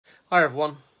Hi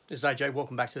everyone, this is AJ.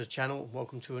 Welcome back to the channel.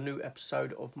 Welcome to a new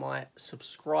episode of my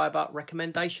subscriber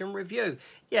recommendation review.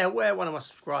 Yeah, where one of my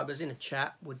subscribers in a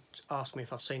chat would ask me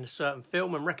if I've seen a certain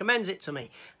film and recommends it to me.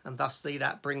 And thusly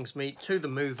that brings me to the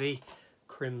movie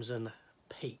Crimson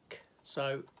Peak.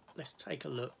 So let's take a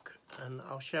look and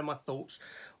I'll share my thoughts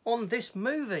on this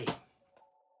movie.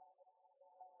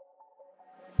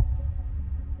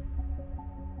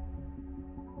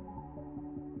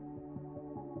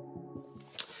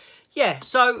 Yeah,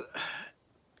 so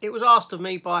it was asked of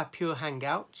me by Pure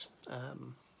Hangout. I'll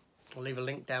leave a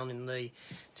link down in the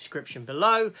description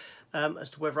below as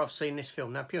to whether I've seen this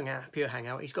film. Now, Pure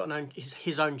Hangout, he's got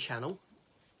his own channel,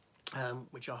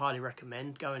 which I highly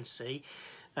recommend. Go and see.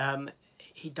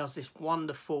 He does this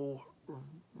wonderful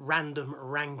random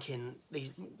ranking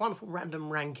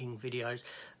videos.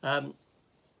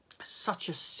 Such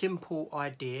a simple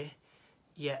idea,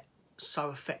 yet so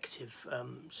effective,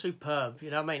 superb.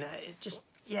 You know what I mean? It's just,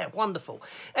 yeah, wonderful.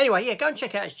 Anyway, yeah, go and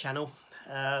check out his channel.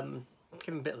 Give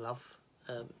him a bit of love.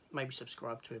 Maybe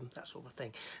subscribe to him, that sort of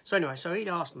thing. So anyway, so he'd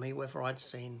asked me whether I'd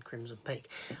seen Crimson Peak.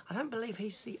 I don't believe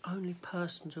he's the only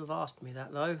person to have asked me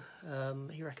that, though.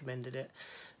 He recommended it.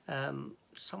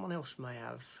 Someone else may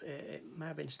have. It may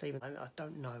have been Stephen. I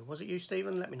don't know. Was it you,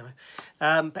 Stephen? Let me know.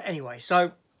 But anyway, so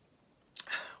I'm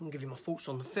going to give you my thoughts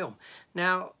on the film.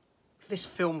 Now, this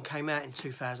film came out in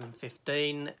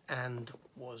 2015 and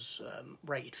was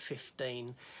rated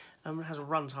 15 and has a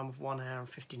runtime of 1 hour and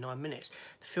 59 minutes.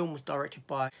 The film was directed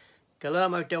by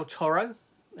Guillermo del Toro,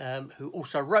 who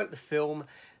also wrote the film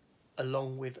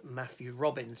along with Matthew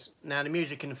Robbins. Now, the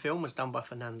music in the film was done by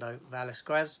Fernando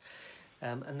Velasquez,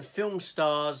 and the film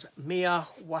stars Mia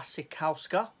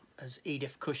Wasikowska as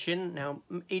Edith Cushing. Now,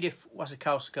 Edith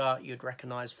Wasikowska you'd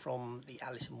recognise from the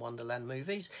Alice in Wonderland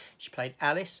movies. She played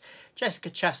Alice.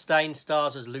 Jessica Chastain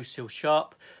stars as Lucille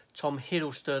Sharp. Tom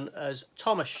Hiddleston as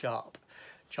Thomas Sharp.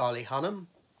 Charlie Hunnam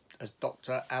as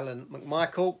Dr. Alan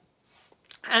McMichael.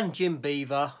 And Jim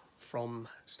Beaver from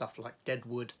stuff like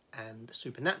Deadwood and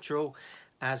Supernatural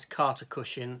as Carter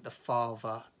Cushing, the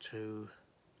father to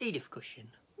Edith Cushing,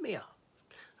 Mia,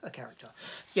 her character.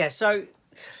 Yeah, so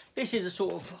this is a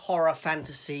sort of horror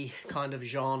fantasy kind of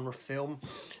genre film.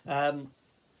 The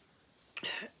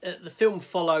film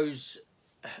follows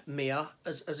Mia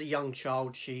as a young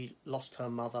child. She lost her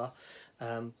mother,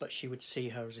 but she would see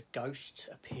her as a ghost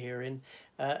appearing,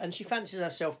 and she fancies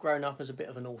herself grown up as a bit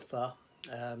of an author,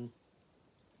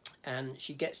 and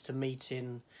she gets to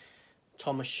meeting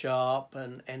Thomas Sharp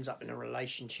and ends up in a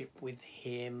relationship with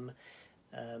him.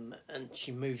 And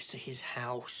she moves to his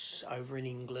house over in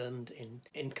England,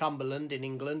 in Cumberland, in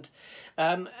England.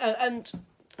 And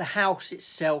the house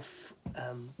itself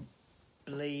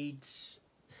bleeds,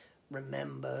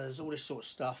 remembers, all this sort of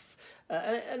stuff.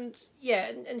 And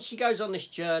she goes on this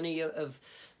journey of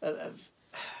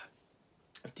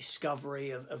discovery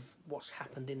of what's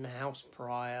happened in the house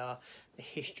prior, the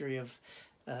history of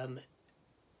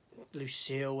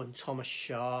Lucille and Thomas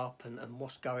Sharp and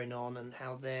what's going on and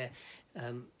how they're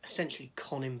essentially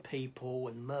conning people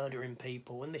and murdering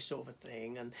people and this sort of a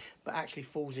thing, but actually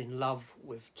falls in love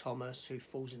with Thomas, who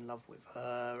falls in love with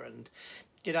her, and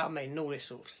do you know what I mean, and all this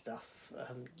sort of stuff.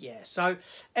 Yeah, so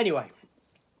anyway,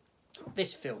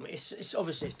 this film it's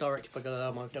obviously it's directed by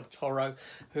Guillermo del Toro,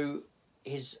 who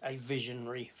is a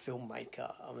visionary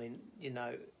filmmaker. I mean, you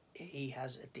know, he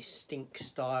has a distinct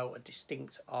style, a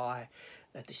distinct eye,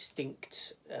 a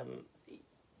distinct,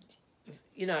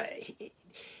 you know,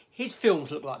 his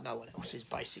films look like no one else's,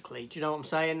 basically. Do you know what I'm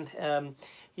saying?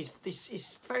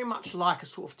 He's very much like a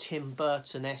sort of Tim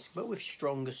Burton-esque, but with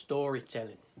stronger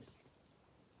storytelling.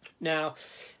 Now,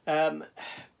 the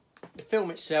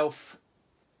film itself,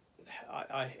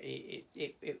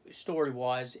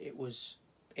 story-wise, it was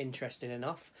interesting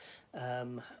enough.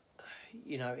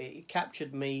 You know, it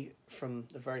captured me from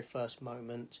the very first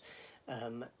moment,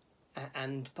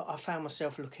 but I found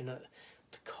myself looking at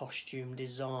the costume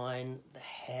design, the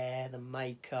hair, the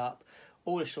makeup,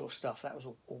 all this sort of stuff. That was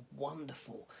all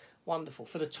wonderful, wonderful.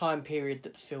 For the time period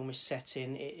that the film is set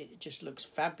in, it just looks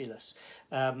fabulous.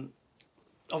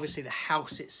 Obviously, the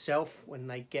house itself, when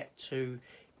they get to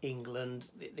England,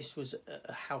 this was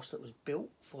a house that was built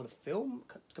for the film,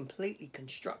 completely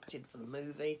constructed for the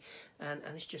movie, and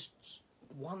it's just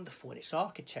wonderful in its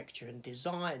architecture and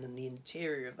design and the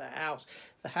interior of the house.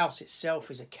 The house itself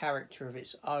is a character of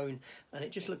its own, and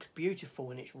it just looks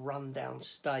beautiful in its run-down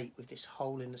state with this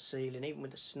hole in the ceiling, even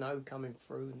with the snow coming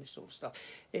through and this sort of stuff.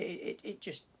 It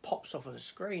just pops off of the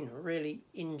screen. A really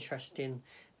interesting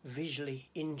visually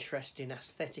interesting,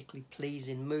 aesthetically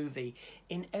pleasing movie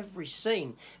in every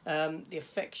scene. The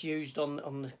effects used on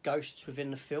the ghosts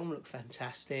within the film look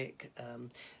fantastic,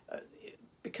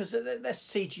 because they're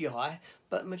CGI,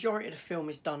 but the majority of the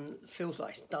film feels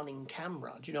like it's done in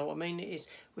camera. Do you know what I mean? It is,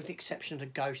 with the exception of the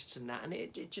ghosts and that, and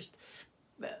it just.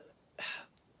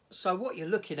 So what you're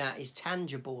looking at is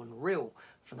tangible and real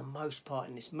for the most part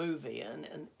in this movie,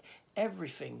 and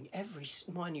everything, every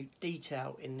minute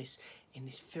detail in this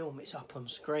film is up on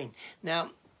screen.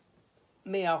 Now,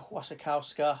 Mia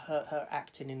Wasikowska, her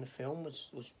acting in the film was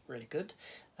really good.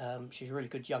 She's a really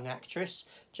good young actress.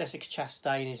 Jessica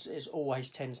Chastain is always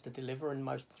tends to deliver in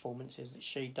most performances that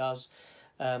she does.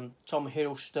 Tom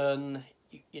Hiddleston,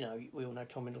 you know, we all know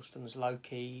Tom Hiddleston as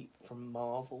Loki from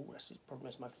Marvel. That's probably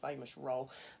his most famous role,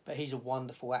 but he's a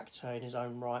wonderful actor in his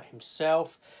own right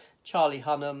himself. Charlie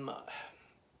Hunnam,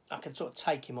 I can sort of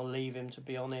take him or leave him, to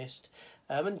be honest.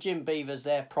 And Jim Beaver's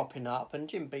there propping up, and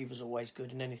Jim Beaver's always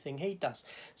good in anything he does.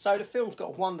 So the film's got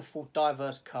a wonderful,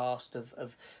 diverse cast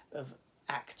of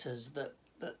actors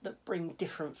that bring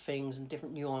different things and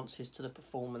different nuances to the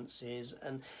performances,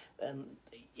 and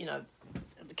you know,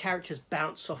 the characters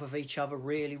bounce off of each other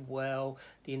really well.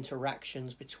 The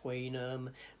interactions between them,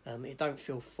 it don't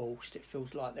feel forced. It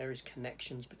feels like there is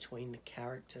connections between the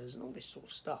characters and all this sort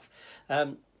of stuff.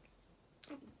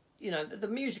 You know, the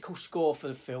musical score for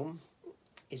the film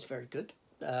is very good.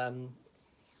 I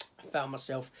found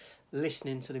myself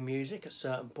listening to the music at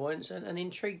certain points and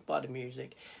intrigued by the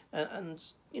music, and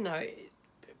you know,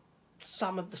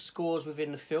 some of the scores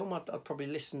within the film I'd probably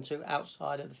listen to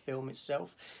outside of the film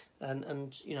itself,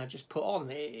 and you know, just put on.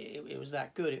 It was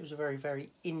that good. It was a very, very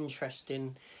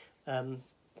interesting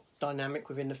dynamic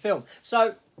within the film.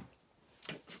 So,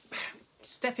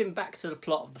 stepping back to the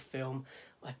plot of the film,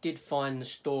 I did find the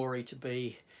story to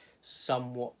be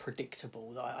somewhat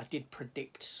predictable. I did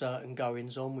predict certain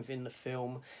goings on within the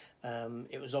film.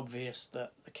 It was obvious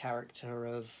that the character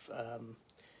of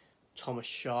Thomas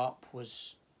Sharp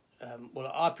was,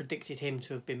 well, I predicted him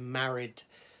to have been married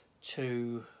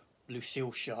to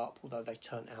Lucille Sharp, although they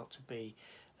turned out to be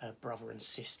brother and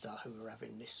sister who were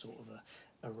having this sort of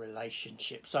a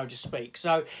relationship, so to speak.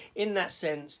 So in that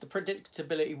sense, the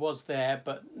predictability was there,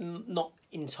 but not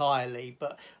entirely.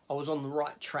 But I was on the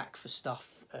right track for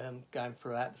stuff going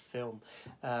throughout the film.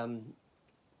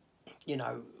 You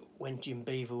know, when Jim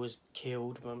Beaver was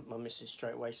killed, my missus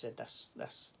straight away said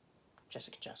that's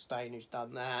Jessica Chastain who's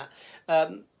done that.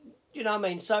 You know what I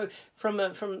mean? So from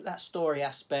that story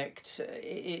aspect,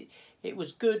 it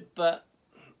was good, but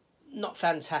not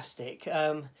fantastic.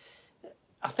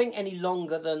 I think any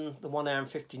longer than the 1 hour and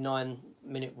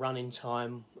 59-minute running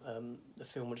time, the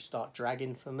film would start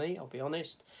dragging for me, I'll be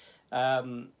honest.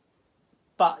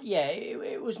 But yeah,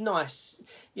 it was nice.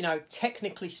 You know,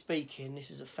 technically speaking, this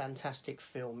is a fantastic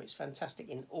film. It's fantastic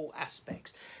in all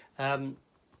aspects. You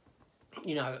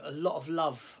know, a lot of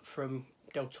love from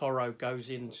Del Toro goes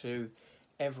into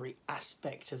every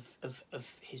aspect of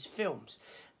his films.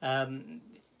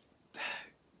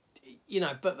 You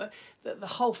know, but the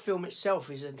whole film itself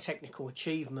is a technical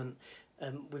achievement,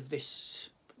 with this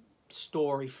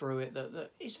story through it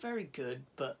that is very good,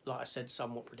 but like I said,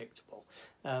 somewhat predictable.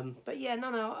 But yeah,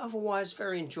 no, otherwise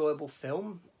very enjoyable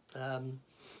film. You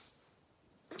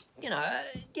know,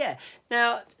 yeah.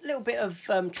 Now, a little bit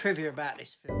of trivia about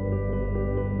this film.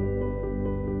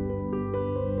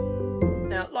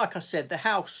 Now, like I said, the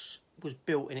house was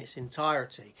built in its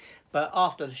entirety, but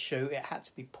after the shoot it had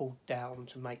to be pulled down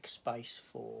to make space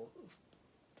for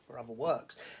other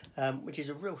works, which is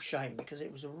a real shame, because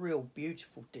it was a real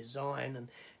beautiful design and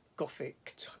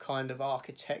gothic kind of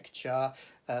architecture.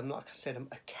 Like I said,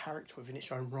 a character within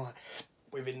its own right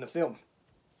within the film.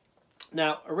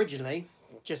 Now, originally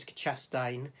Jessica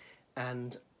Chastain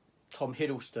and Tom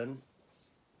Hiddleston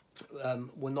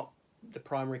were not the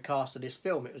primary cast of this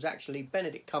film. It was actually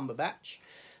Benedict Cumberbatch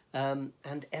and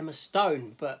Emma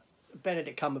Stone, but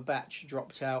Benedict Cumberbatch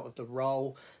dropped out of the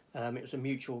role. It was a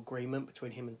mutual agreement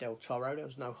between him and Del Toro. There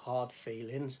was no hard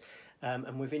feelings,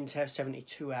 and within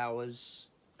 72 hours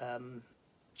Tom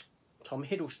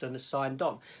Hiddleston has signed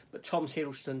on. But Tom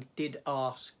Hiddleston did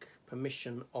ask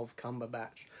permission of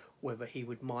Cumberbatch whether he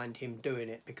would mind him doing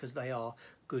it, because they are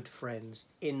good friends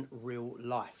in real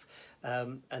life.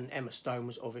 And Emma Stone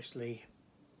was obviously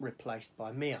replaced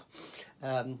by Mia.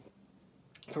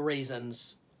 For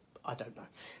reasons I don't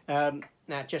know.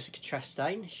 Now, Jessica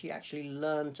Chastain, she actually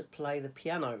learned to play the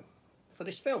piano for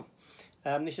this film.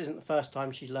 This isn't the first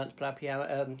time she's learned to play a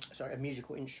piano, a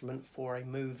musical instrument for a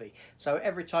movie. So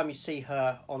every time you see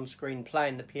her on screen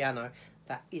playing the piano,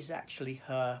 that is actually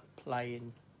her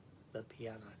playing the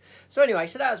piano. So anyway,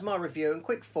 so that was my review and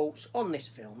quick thoughts on this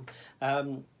film.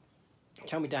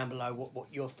 Tell me down below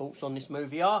what your thoughts on this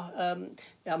movie are.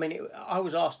 I mean, I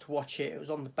was asked to watch it. It was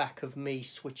on the back of me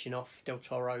switching off Del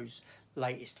Toro's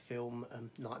latest film,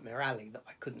 Nightmare Alley, that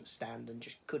I couldn't stand and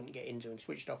just couldn't get into, and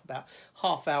switched off about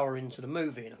half hour into the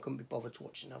movie, and I couldn't be bothered to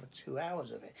watch another 2 hours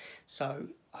of it. So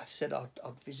I said I'd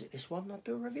visit this one, I'd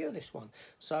do a review of this one.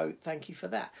 So thank you for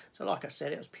that. So like I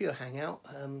said, it was Pure Hangout.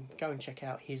 Go and check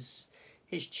out his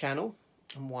channel,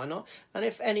 and why not? And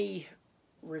if any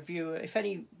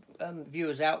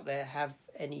viewers out there have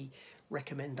any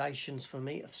recommendations for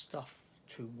me of stuff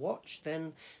to watch,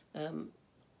 then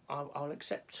I'll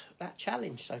accept that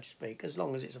challenge, so to speak, as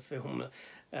long as it's a film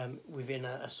within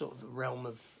a sort of realm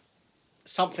of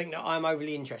something that I'm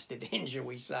overly interested in, shall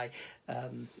we say.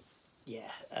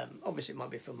 Obviously it might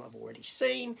be a film that I've already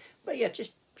seen, but yeah,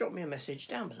 just drop me a message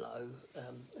down below,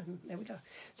 and there we go.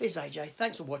 So this is AJ,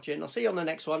 thanks for watching, I'll see you on the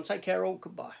next one, take care all,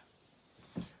 goodbye.